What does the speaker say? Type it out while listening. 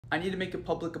I need to make a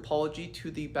public apology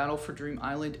to the Battle for Dream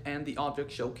Island and the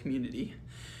Object Show community.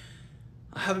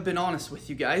 I haven't been honest with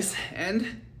you guys,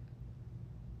 and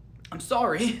I'm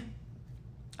sorry.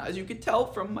 As you can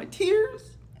tell from my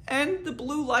tears and the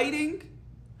blue lighting.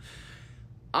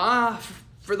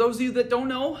 For those of you that don't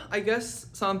know, I guess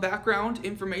some background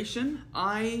information.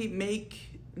 I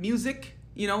make music,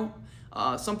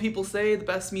 some people say the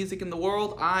best music in the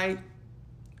world. I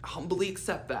humbly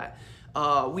accept that.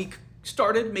 We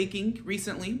started making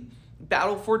recently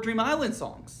Battle for Dream Island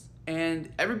songs,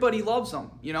 and everybody loves them.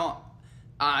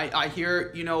 I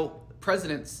hear,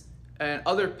 presidents and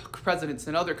other presidents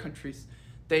in other countries,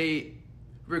 they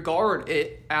regard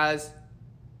it as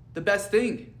the best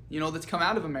thing, that's come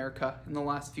out of America in the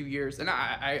last few years. And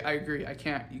I agree.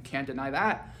 You can't deny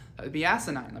that. That'd be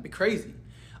asinine. That'd be crazy.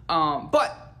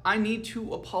 But I need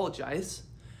to apologize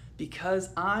because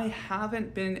I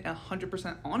haven't been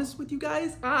 100% honest with you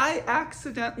guys. I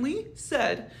accidentally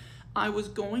said I was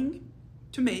going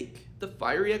to make the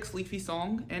Fiery X Leafy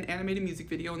song and animated music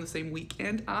video in the same week,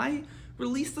 and I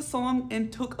released the song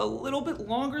and took a little bit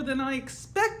longer than I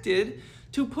expected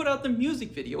to put out the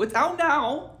music video. It's out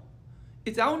now.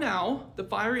 It's out now. The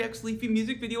Fiery X Leafy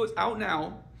music video is out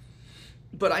now.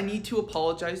 But I need to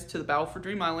apologize to the Battle for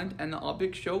Dream Island and the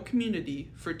Object Show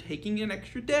community for taking an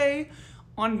extra day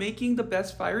on making the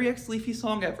best Fiery X Leafy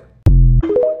song ever.